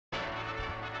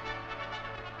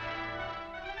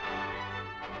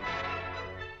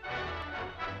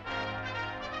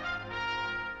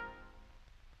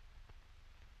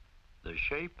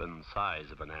shape and size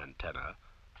of an antenna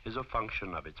is a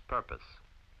function of its purpose.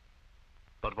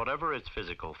 But whatever its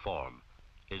physical form,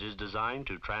 it is designed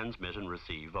to transmit and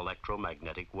receive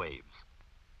electromagnetic waves.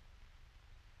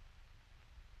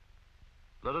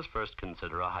 Let us first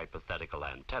consider a hypothetical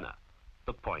antenna,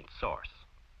 the point source.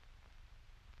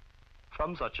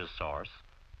 From such a source,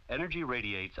 energy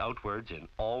radiates outwards in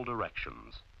all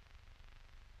directions.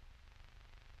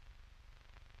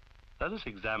 Let us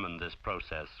examine this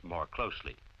process more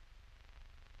closely.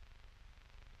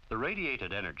 The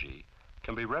radiated energy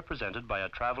can be represented by a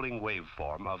traveling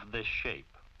waveform of this shape.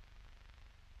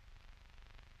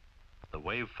 The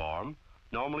waveform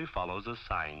normally follows a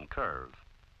sine curve.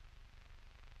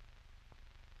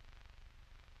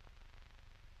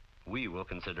 We will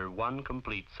consider one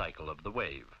complete cycle of the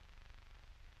wave.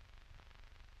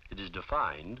 It is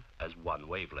defined as one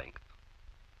wavelength.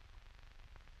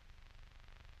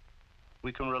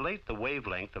 We can relate the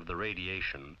wavelength of the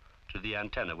radiation to the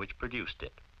antenna which produced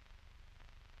it.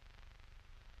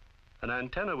 An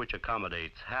antenna which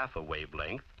accommodates half a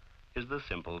wavelength is the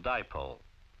simple dipole.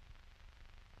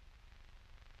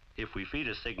 If we feed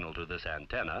a signal to this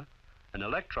antenna, an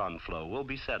electron flow will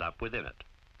be set up within it.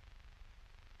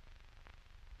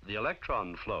 The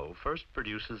electron flow first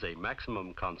produces a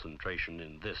maximum concentration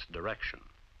in this direction,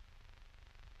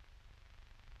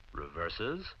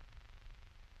 reverses,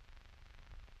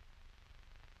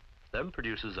 then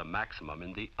produces a maximum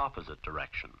in the opposite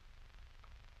direction.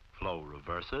 Flow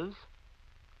reverses,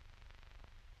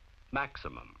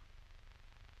 maximum.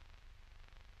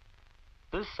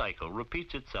 This cycle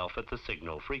repeats itself at the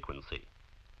signal frequency.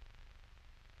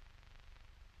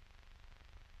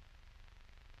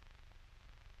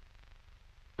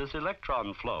 This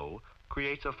electron flow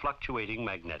creates a fluctuating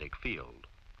magnetic field.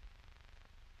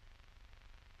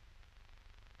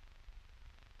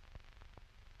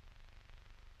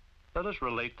 Let us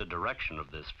relate the direction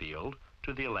of this field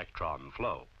to the electron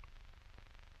flow.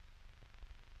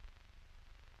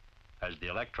 As the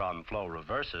electron flow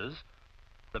reverses,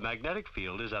 the magnetic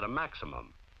field is at a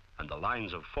maximum, and the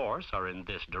lines of force are in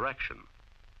this direction.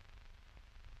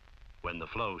 When the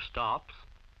flow stops,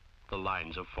 the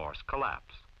lines of force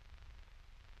collapse.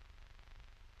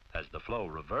 As the flow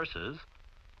reverses,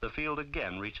 the field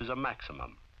again reaches a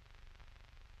maximum.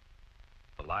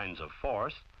 The lines of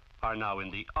force are now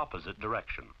in the opposite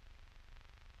direction.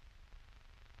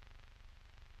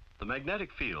 The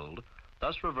magnetic field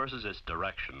thus reverses its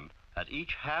direction at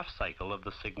each half cycle of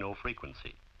the signal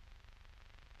frequency.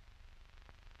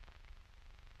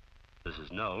 This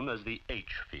is known as the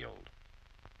H field.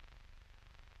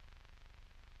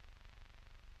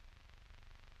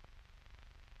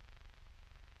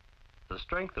 The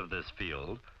strength of this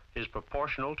field is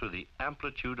proportional to the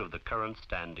amplitude of the current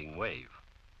standing wave.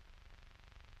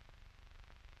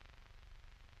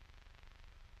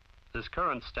 This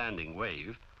current standing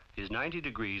wave is 90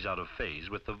 degrees out of phase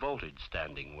with the voltage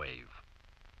standing wave.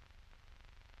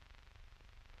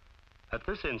 At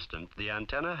this instant, the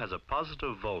antenna has a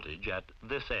positive voltage at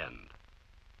this end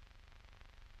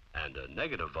and a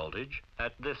negative voltage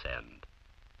at this end.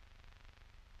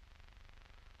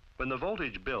 When the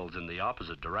voltage builds in the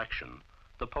opposite direction,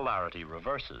 the polarity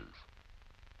reverses.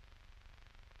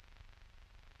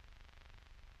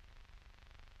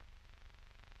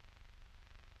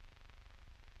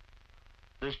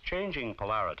 This changing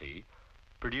polarity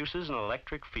produces an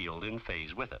electric field in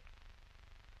phase with it.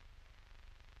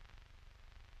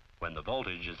 When the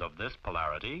voltage is of this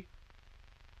polarity,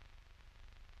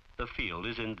 the field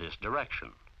is in this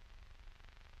direction.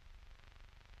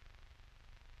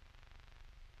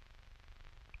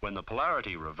 When the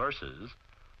polarity reverses,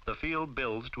 the field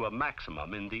builds to a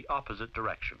maximum in the opposite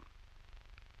direction.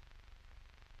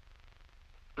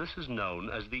 This is known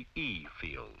as the E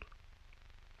field.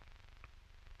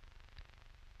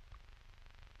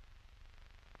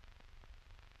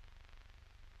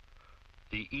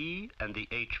 The E and the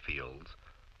H fields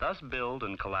thus build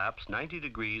and collapse 90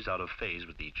 degrees out of phase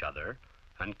with each other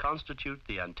and constitute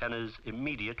the antenna's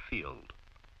immediate field.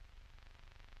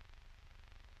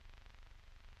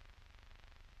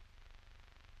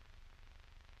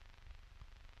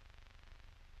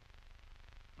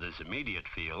 This immediate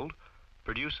field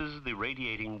produces the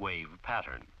radiating wave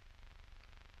pattern.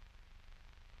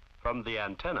 From the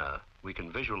antenna, we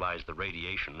can visualize the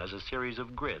radiation as a series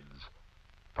of grids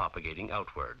propagating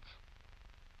outwards.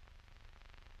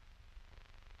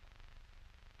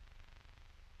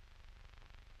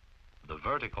 The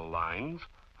vertical lines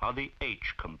are the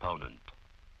H component,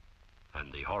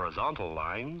 and the horizontal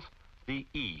lines the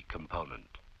E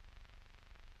component.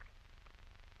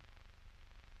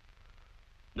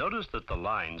 Notice that the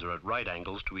lines are at right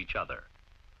angles to each other,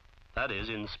 that is,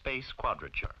 in space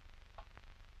quadrature.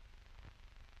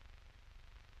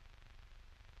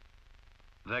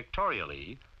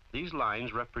 Vectorially, these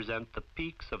lines represent the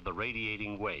peaks of the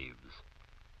radiating waves.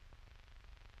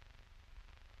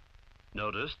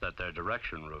 Notice that their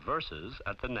direction reverses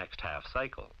at the next half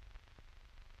cycle.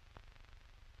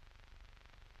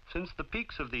 Since the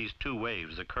peaks of these two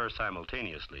waves occur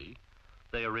simultaneously,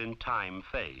 they are in time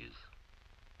phase.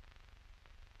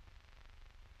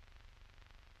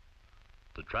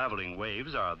 The traveling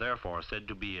waves are therefore said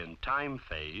to be in time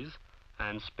phase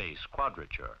and space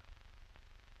quadrature.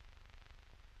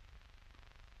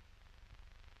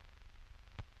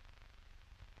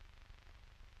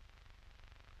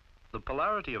 The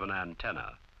polarity of an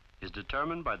antenna is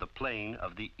determined by the plane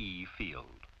of the E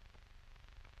field.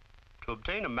 To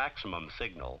obtain a maximum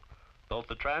signal, both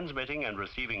the transmitting and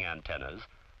receiving antennas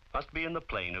must be in the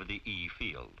plane of the E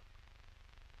field.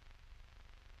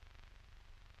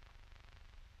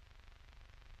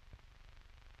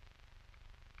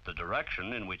 The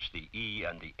direction in which the E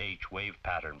and the H wave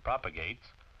pattern propagates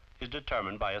is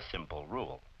determined by a simple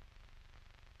rule.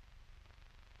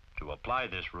 To apply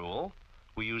this rule,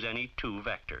 we use any two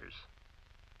vectors.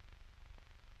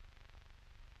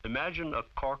 Imagine a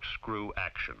corkscrew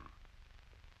action.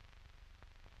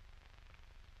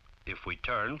 If we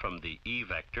turn from the E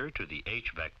vector to the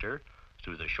H vector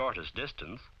through the shortest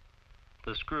distance,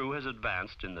 the screw has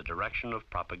advanced in the direction of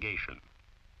propagation.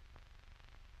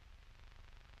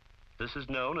 This is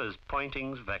known as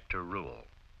Poynting's vector rule.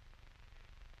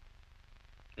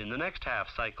 In the next half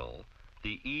cycle,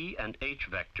 the E and H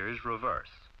vectors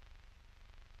reverse.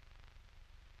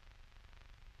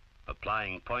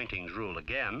 Applying Poynting's rule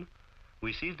again,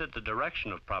 we see that the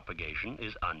direction of propagation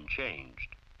is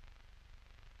unchanged.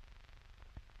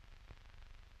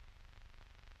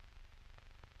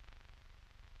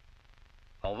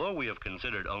 Although we have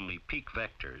considered only peak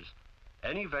vectors,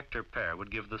 any vector pair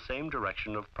would give the same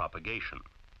direction of propagation.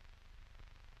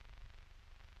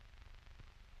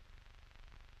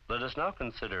 Let us now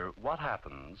consider what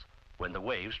happens when the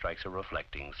wave strikes a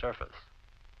reflecting surface.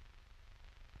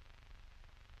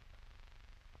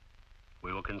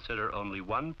 We will consider only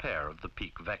one pair of the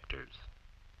peak vectors.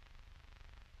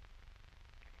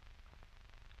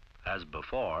 As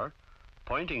before,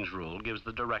 Poynting's rule gives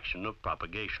the direction of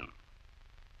propagation.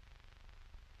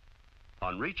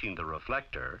 On reaching the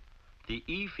reflector, the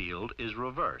E field is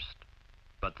reversed,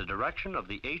 but the direction of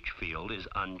the H field is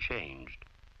unchanged.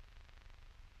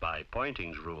 By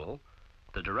Poynting's rule,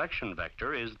 the direction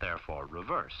vector is therefore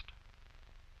reversed.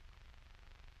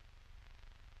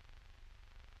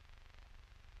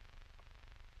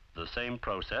 The same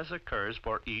process occurs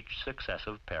for each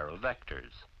successive pair of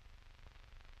vectors.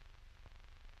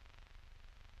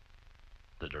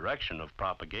 The direction of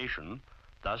propagation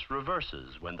thus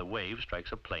reverses when the wave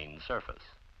strikes a plane surface.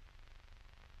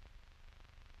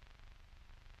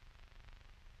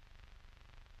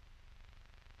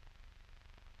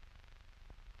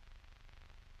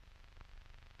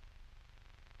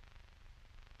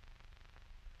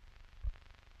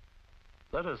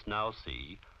 Let us now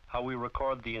see how we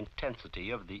record the intensity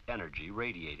of the energy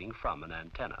radiating from an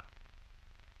antenna.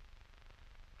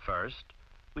 First,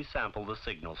 we sample the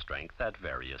signal strength at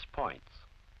various points.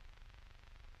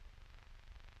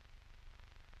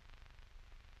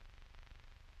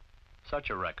 Such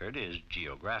a record is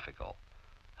geographical,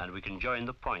 and we can join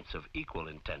the points of equal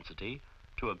intensity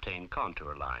to obtain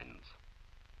contour lines.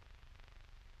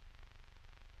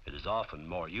 It is often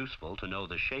more useful to know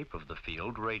the shape of the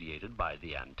field radiated by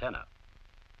the antenna.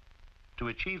 To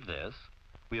achieve this,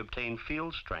 we obtain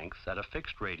field strengths at a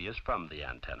fixed radius from the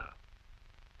antenna.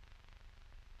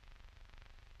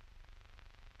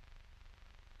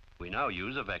 We now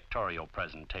use a vectorial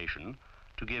presentation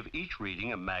to give each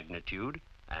reading a magnitude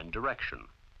and direction.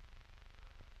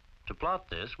 To plot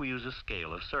this, we use a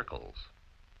scale of circles.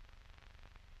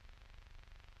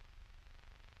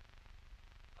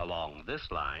 Along this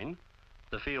line,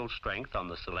 the field strength on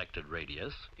the selected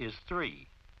radius is 3.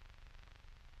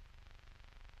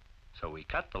 So we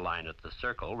cut the line at the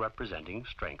circle representing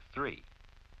strength 3.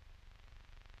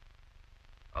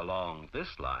 Along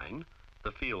this line,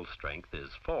 the field strength is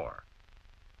 4.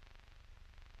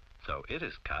 So it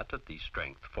is cut at the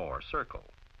strength 4 circle.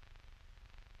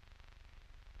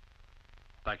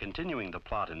 By continuing the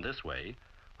plot in this way,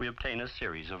 we obtain a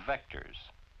series of vectors.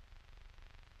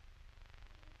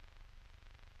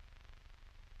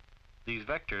 These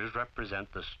vectors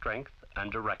represent the strength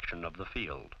and direction of the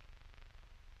field.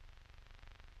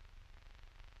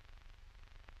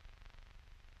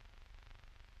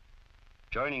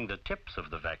 Joining the tips of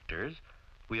the vectors,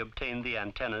 we obtain the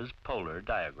antenna's polar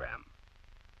diagram.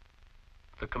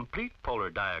 The complete polar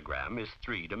diagram is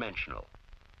three-dimensional,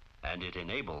 and it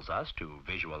enables us to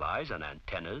visualize an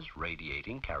antenna's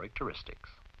radiating characteristics.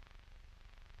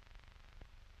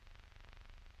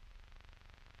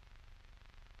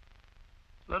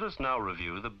 Let us now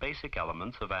review the basic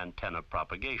elements of antenna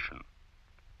propagation.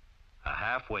 A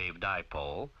half-wave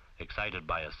dipole, excited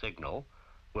by a signal,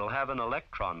 will have an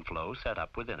electron flow set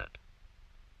up within it.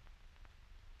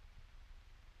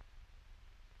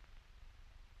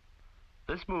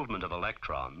 This movement of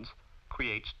electrons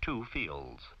creates two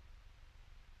fields.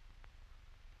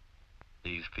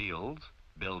 These fields,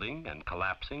 building and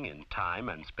collapsing in time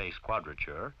and space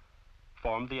quadrature,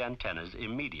 form the antenna's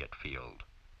immediate field.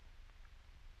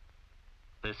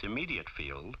 This immediate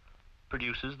field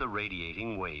produces the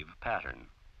radiating wave pattern.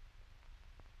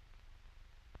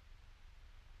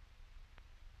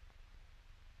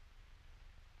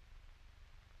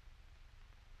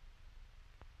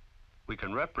 We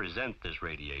can represent this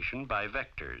radiation by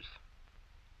vectors.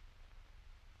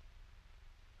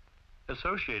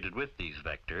 Associated with these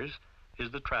vectors is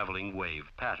the traveling wave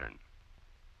pattern.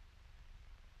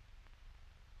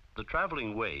 The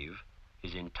traveling wave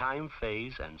is in time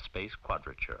phase and space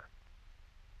quadrature.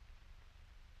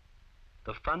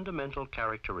 The fundamental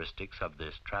characteristics of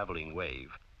this traveling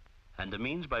wave and the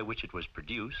means by which it was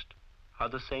produced are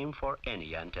the same for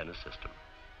any antenna system.